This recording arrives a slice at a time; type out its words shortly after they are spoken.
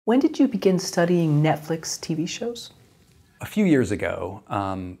When did you begin studying Netflix TV shows? A few years ago,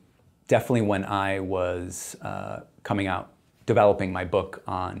 definitely when I was coming out, developing my book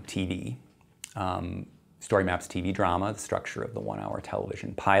on TV, Story Maps TV Drama, the structure of the one-hour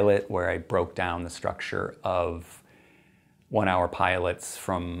television pilot, where I broke down the structure of one-hour pilots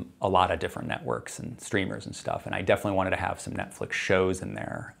from a lot of different networks and streamers and stuff. And I definitely wanted to have some Netflix shows in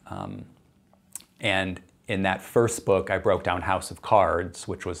there. And in that first book, I broke down House of Cards,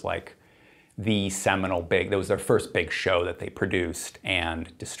 which was like the seminal that was their first big show that they produced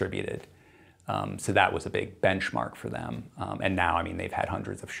and distributed. So that was a big benchmark for them. And now, I mean, they've had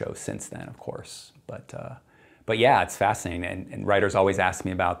hundreds of shows since then, of course. But yeah, it's fascinating. And writers always ask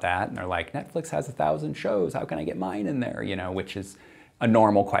me about that. And they're like, Netflix has 1,000 shows. How can I get mine in there? You know, which is a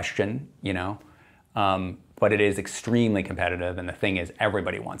normal question, you know. But it is extremely competitive. And the thing is,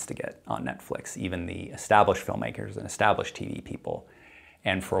 everybody wants to get on Netflix, even the established filmmakers and established TV people.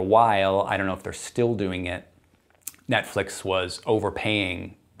 And for a while, I don't know if they're still doing it, Netflix was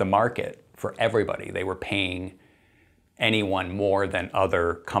overpaying the market for everybody. They were paying anyone more than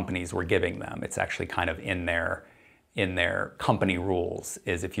other companies were giving them. It's actually kind of in their company rules,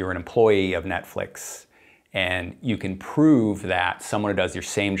 is if you're an employee of Netflix and you can prove that someone who does your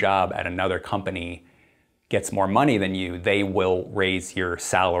same job at another company gets more money than you, they will raise your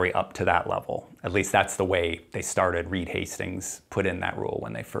salary up to that level. At least that's the way they started. Reed Hastings put in that rule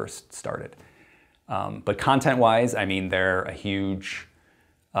when they first started. But content-wise, I mean, they're a huge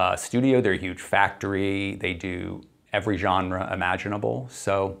studio, they're a huge factory, they do every genre imaginable.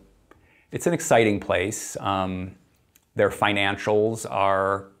 So it's an exciting place. Their financials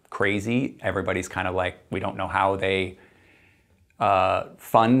are crazy. Everybody's kind of like, we don't know how they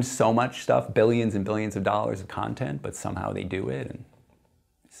fund so much stuff, billions and billions of dollars of content, but somehow they do it. And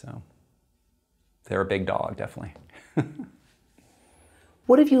so they're a big dog, definitely.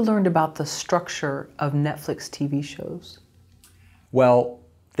 What have you learned about the structure of Netflix TV shows? Well,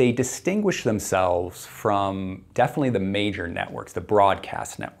 they distinguish themselves from definitely the major networks, the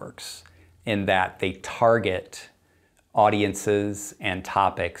broadcast networks, in that they target audiences and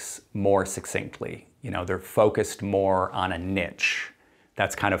topics more succinctly. You know, they're focused more on a niche.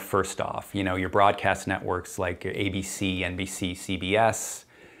 That's kind of first off. You know, your broadcast networks like ABC, NBC, CBS,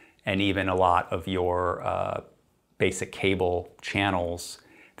 and even a lot of your basic cable channels,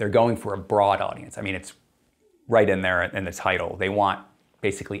 they're going for a broad audience. I mean, it's right in there in the title. They want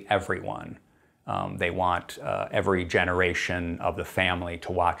basically everyone. They want every generation of the family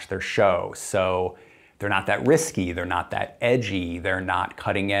to watch their show. So they're not that risky, they're not that edgy, they're not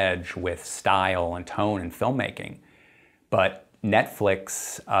cutting edge with style and tone and filmmaking. But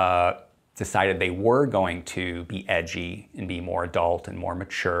Netflix decided they were going to be edgy and be more adult and more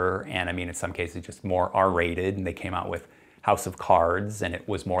mature, and I mean, in some cases just more R-rated, and they came out with House of Cards, and it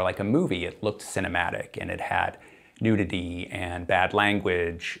was more like a movie. It looked cinematic, and it had nudity and bad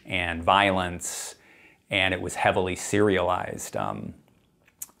language and violence, and it was heavily serialized.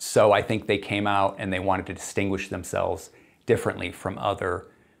 So I think they came out and they wanted to distinguish themselves differently from other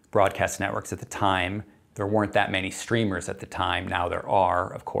broadcast networks at the time. There weren't that many streamers at the time. Now there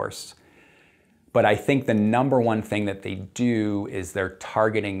are, of course. But I think the number one thing that they do is they're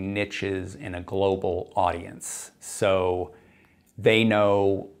targeting niches in a global audience. So they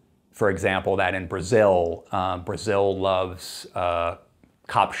know, for example, that in Brazil, Brazil loves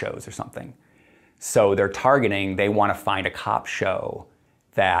cop shows or something. So they're targeting, they want to find a cop show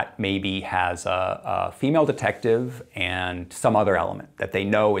that maybe has a female detective and some other element that they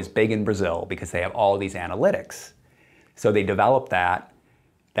know is big in Brazil because they have all these analytics. So they develop that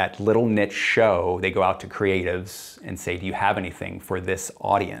little niche show. They go out to creatives and say, do you have anything for this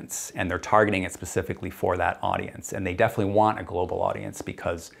audience? And they're targeting it specifically for that audience. And they definitely want a global audience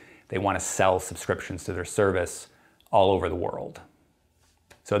because they want to sell subscriptions to their service all over the world.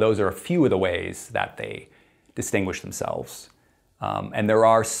 So those are a few of the ways that they distinguish themselves. And there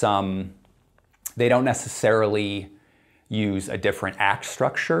are some, they don't necessarily use a different act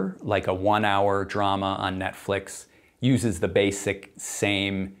structure, like a one-hour drama on Netflix uses the basic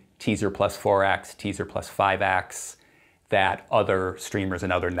same teaser plus 4 acts, teaser plus 5 acts that other streamers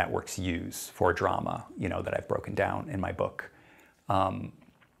and other networks use for drama, you know, that I've broken down in my book.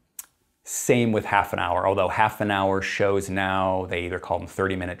 Same with half an hour, although half an hour shows now, they either call them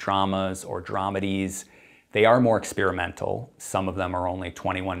 30-minute dramas or dramedies. They are more experimental. Some of them are only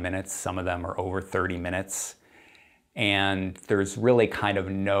 21 minutes, some of them are over 30 minutes. And there's really kind of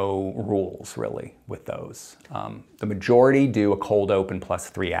no rules, really, with those. The majority do a cold open plus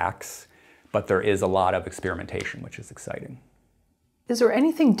 3 acts, but there is a lot of experimentation, which is exciting. Is there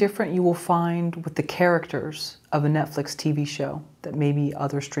anything different you will find with the characters of a Netflix TV show that maybe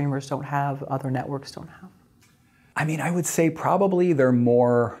other streamers don't have, other networks don't have? I mean, I would say probably they're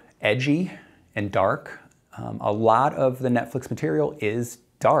more edgy and dark. A lot of the Netflix material is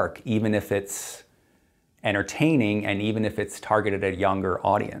dark, even if it's entertaining and even if it's targeted at a younger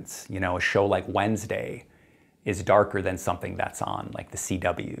audience. You know, a show like Wednesday is darker than something that's on like the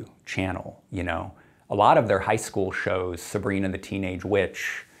CW channel, you know. A lot of their high school shows, Sabrina the Teenage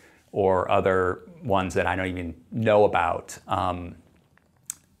Witch, or other ones that I don't even know about,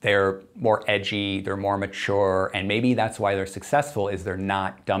 they're more edgy, they're more mature, and maybe that's why they're successful, is they're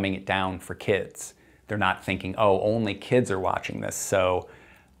not dumbing it down for kids. They're not thinking, oh, only kids are watching this, so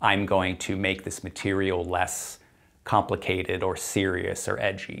I'm going to make this material less complicated or serious or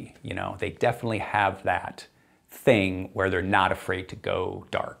edgy. You know, they definitely have that thing where they're not afraid to go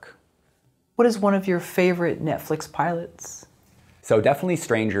dark. What is one of your favorite Netflix pilots? So definitely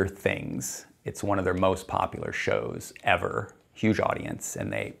Stranger Things. It's one of their most popular shows ever. Huge audience,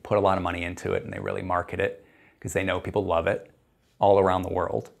 and they put a lot of money into it and they really market it because they know people love it all around the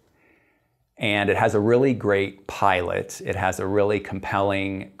world. And it has a really great pilot. It has a really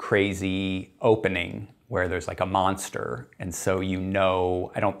compelling, crazy opening where there's like a monster. And so you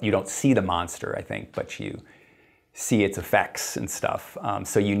know, you don't see the monster, I think, but you see its effects and stuff.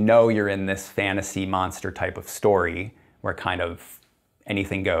 So you know you're in this fantasy monster type of story where kind of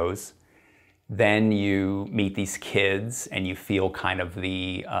anything goes. Then you meet these kids and you feel kind of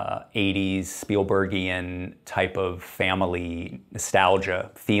the 80s Spielbergian type of family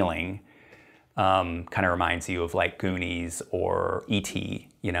nostalgia feeling. Kind of reminds you of like Goonies or E.T.,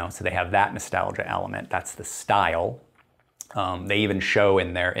 you know, so they have that nostalgia element. That's the style. They even show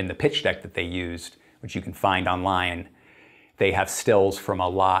in the pitch deck that they used, which you can find online, they have stills from a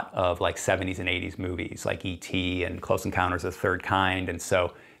lot of like 70s and 80s movies like E.T. and Close Encounters of the Third Kind, and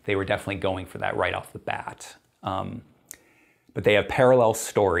so they were definitely going for that right off the bat. But they have parallel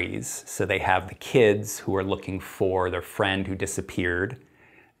stories, so they have the kids who are looking for their friend who disappeared,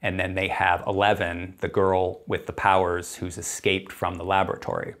 and then they have Eleven, the girl with the powers who's escaped from the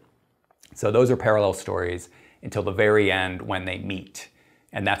laboratory. So those are parallel stories until the very end when they meet.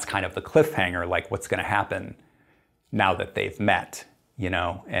 And that's kind of the cliffhanger, like what's gonna happen now that they've met, you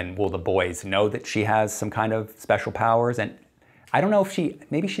know? And will the boys know that she has some kind of special powers? And I don't know if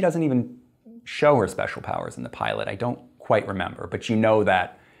maybe she doesn't even show her special powers in the pilot. I don't quite remember, but you know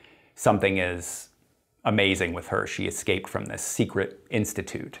that something is amazing with her. She escaped from this secret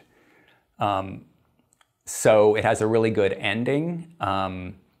institute. So it has a really good ending.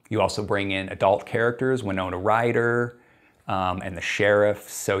 You also bring in adult characters, Winona Ryder, and the sheriff,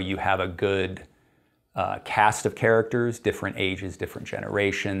 so you have a good cast of characters, different ages, different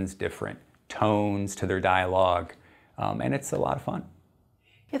generations, different tones to their dialogue, and it's a lot of fun.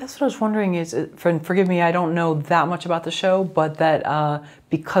 Yeah, that's what I was wondering is, forgive me, I don't know that much about the show, but that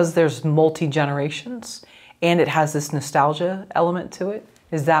because there's multi-generations and it has this nostalgia element to it,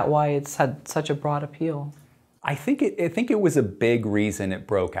 is that why it's had such a broad appeal? I think it was a big reason it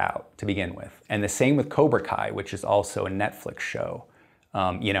broke out to begin with. And the same with Cobra Kai, which is also a Netflix show.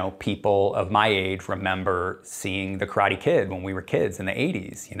 You know, people of my age remember seeing The Karate Kid when we were kids in the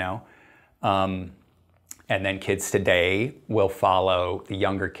 80s, you know? And then kids today will follow the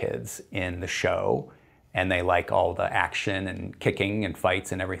younger kids in the show, and they like all the action and kicking and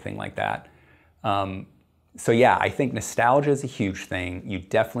fights and everything like that. So yeah, I think nostalgia is a huge thing. You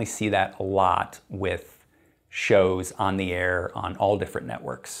definitely see that a lot with shows on the air on all different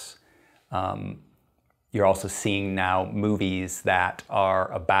networks. You're also seeing now movies that are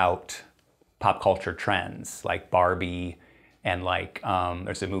about pop culture trends, like Barbie, and like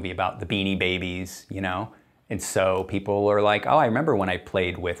there's a movie about the Beanie Babies, you know? And so people are like, oh, I remember when I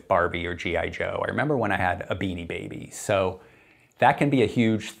played with Barbie or G.I. Joe. I remember when I had a Beanie Baby. So that can be a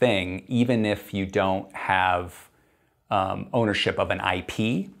huge thing, even if you don't have ownership of an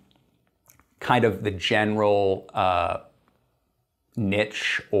IP. Kind of the general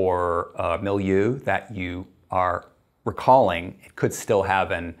niche or milieu that you are recalling, it could still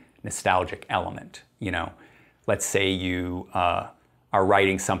have a nostalgic element, you know? Let's say you are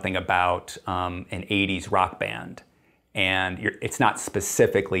writing something about an 80s rock band, and it's not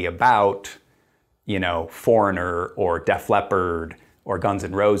specifically about, you know, Foreigner or Def Leppard or Guns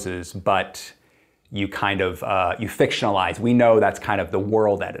N' Roses, but you kind of, you fictionalize. We know that's kind of the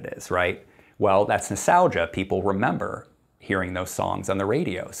world that it is, right? Well, that's nostalgia. People remember hearing those songs on the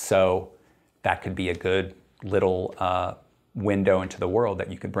radio. So that could be a good little window into the world that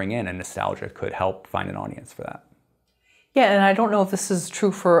you could bring in, and nostalgia could help find an audience for that. Yeah, and I don't know if this is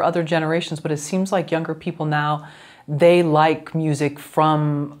true for other generations, but it seems like younger people now, they like music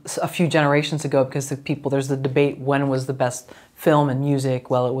from a few generations ago because there's the debate, when was the best film and music?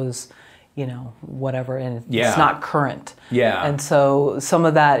 Well, it was, you know, whatever, and it's not current. Yeah. And so some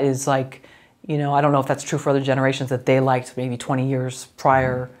of that is like, you know, I don't know if that's true for other generations, that they liked maybe 20 years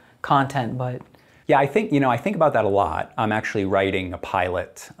prior content, but... Yeah, I think, you know, I think about that a lot. I'm actually writing a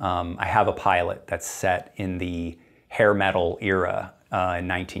pilot. I have a pilot that's set in the hair metal era in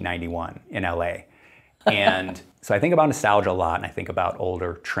 1991 in LA. And so I think about nostalgia a lot, and I think about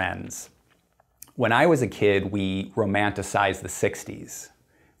older trends. When I was a kid, we romanticized the 60s,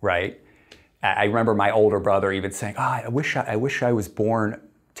 right? I remember my older brother even saying, oh, I wish I was born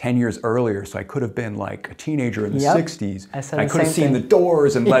 10 years earlier so I could have been like a teenager in the 60s. I could have seen the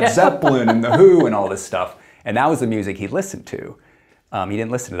Doors and Led Zeppelin and the Who and all this stuff. And that was the music he listened to. He didn't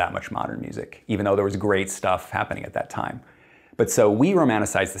listen to that much modern music, even though there was great stuff happening at that time. But so we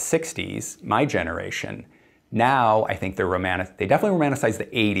romanticized the 60s, my generation. Now I think they definitely romanticize the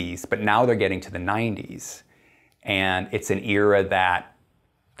 80s, but now they're getting to the 90s. And it's an era that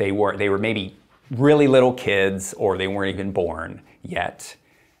they were maybe really little kids, or they weren't even born yet.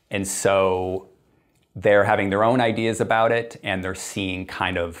 And so they're having their own ideas about it, and they're seeing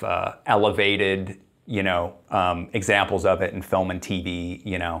kind of elevated, you know, examples of it in film and TV,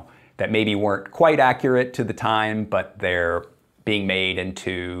 you know, that maybe weren't quite accurate to the time, but they're being made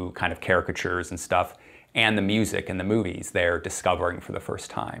into kind of caricatures and stuff. And the music and the movies they're discovering for the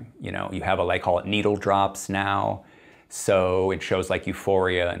first time. You know, you have I call it needle drops now. So in shows like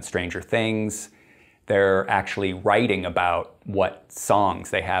Euphoria and Stranger Things, they're actually writing about what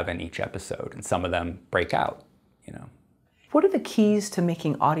songs they have in each episode, and some of them break out, you know. What are the keys to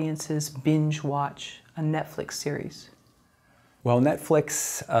making audiences binge watch a Netflix series? Well,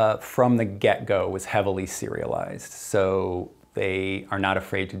 Netflix from the get-go was heavily serialized. So they are not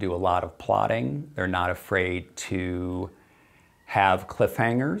afraid to do a lot of plotting. They're not afraid to have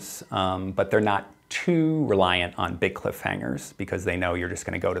cliffhangers, but they're not too reliant on big cliffhangers because they know you're just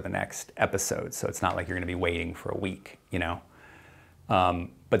going to go to the next episode. So it's not like you're going to be waiting for a week, you know.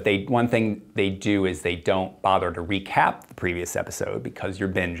 But one thing they do is they don't bother to recap the previous episode because you're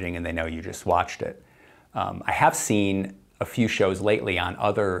binging and they know you just watched it. I have seen a few shows lately on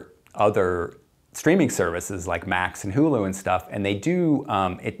other streaming services like Max and Hulu and stuff, and they do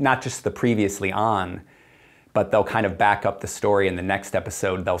it not just the previously on, but they'll kind of back up the story. In the next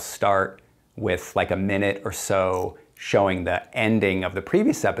episode, they'll start with like a minute or so showing the ending of the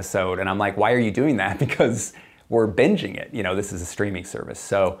previous episode, and I'm like, why are you doing that? Because we're binging it. You know, this is a streaming service,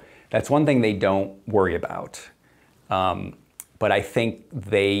 so that's one thing they don't worry about. But I think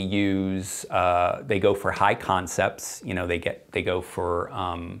they go for high concepts. You know, they go for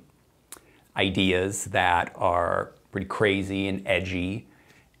ideas that are pretty crazy and edgy,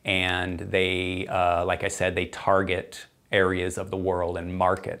 and they, like I said, they target areas of the world and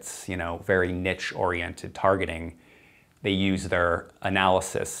markets, you know, very niche-oriented targeting. They use their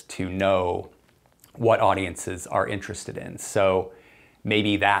analysis to know what audiences are interested in. So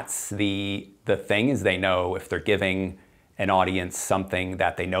maybe that's the thing, is they know if they're giving an audience something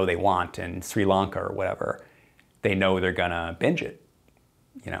that they know they want in Sri Lanka or whatever, they know they're gonna binge it,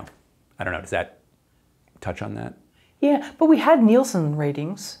 you know. I don't know, does that touch on that? Yeah, but we had Nielsen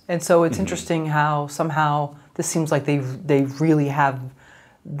ratings, and so it's interesting how somehow this seems like they really have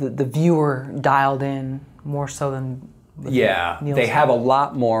the viewer dialed in more so than Nielsen. They have a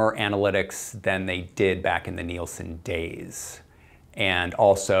lot more analytics than they did back in the Nielsen days. And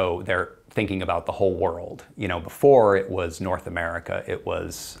also they're thinking about the whole world. You know, before it was North America, it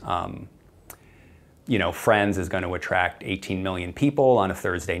was, you know, Friends is going to attract 18 million people on a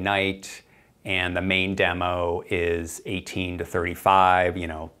Thursday night, and the main demo is 18 to 35, you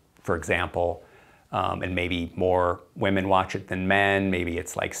know, for example, and maybe more women watch it than men. Maybe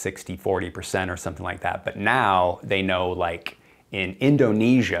it's like 60-40% or something like that. But now they know, like in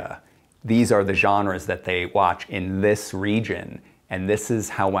Indonesia, these are the genres that they watch in this region, and this is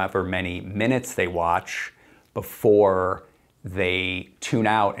however many minutes they watch before they tune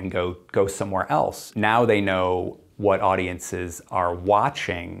out and go somewhere else. Now they know what audiences are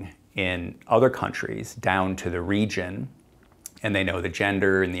watching in other countries down to the region, and they know the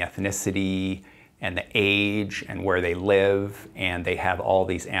gender and the ethnicity and the age and where they live, and they have all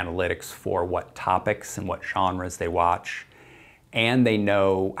these analytics for what topics and what genres they watch, and they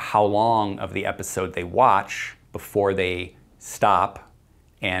know how long of the episode they watch before they stop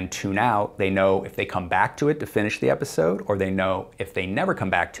and tune out. They know if they come back to it to finish the episode, or they know if they never come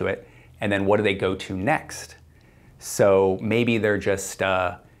back to it, and then what do they go to next. So maybe they're just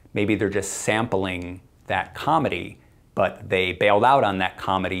sampling that comedy, but they bailed out on that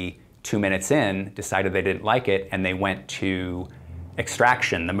comedy 2 minutes in, decided they didn't like it, and they went to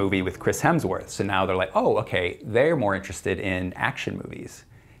Extraction, the movie with Chris Hemsworth. So now they're like, oh, okay, they're more interested in action movies.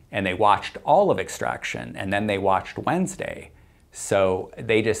 And they watched all of Extraction, and then they watched Wednesday. So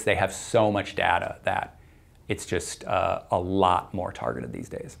they have so much data that it's just a lot more targeted these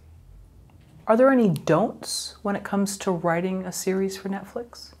days. Are there any don'ts when it comes to writing a series for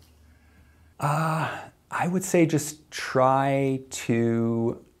Netflix? I would say just try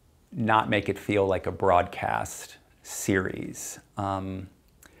to not make it feel like a broadcast series.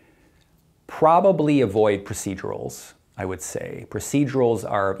 Probably avoid procedurals, I would say. Procedurals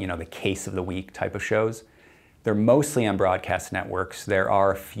are, the case of the week type of shows. They're mostly on broadcast networks. There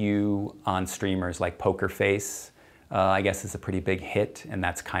are a few on streamers like Poker Face, I guess is a pretty big hit, and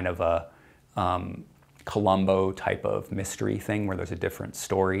that's kind of a Columbo type of mystery thing where there's a different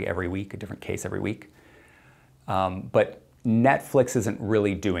story every week, a different case every week. But Netflix isn't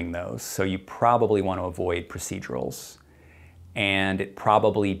really doing those, so you probably want to avoid procedurals. And it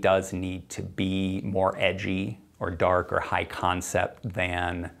probably does need to be more edgy or dark or high concept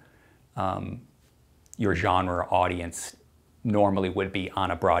than your genre audience normally would be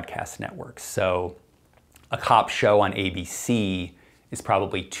on a broadcast network. So a cop show on ABC is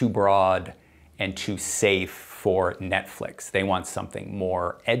probably too broad and too safe for Netflix. They want something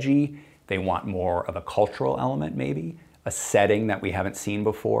more edgy. They want more of a cultural element maybe, a setting that we haven't seen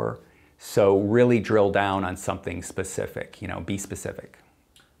before. So really drill down on something specific, be specific.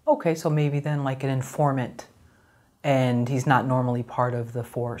 Okay, so maybe then like an informant, and he's not normally part of the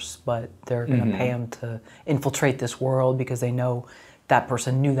force, but they're going to pay him to infiltrate this world because they know that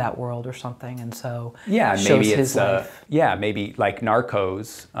person knew that world or something, and so shows maybe his life. Maybe like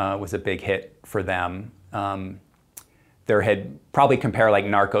Narcos was a big hit for them. There had probably compare like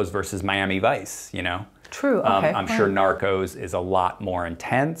Narcos versus Miami Vice, True. Okay. I'm sure Narcos is a lot more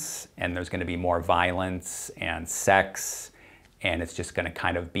intense, and there's going to be more violence and sex, and it's just going to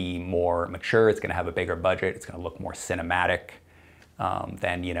kind of be more mature. It's going to have a bigger budget. It's going to look more cinematic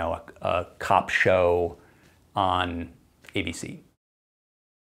than a cop show on ABC.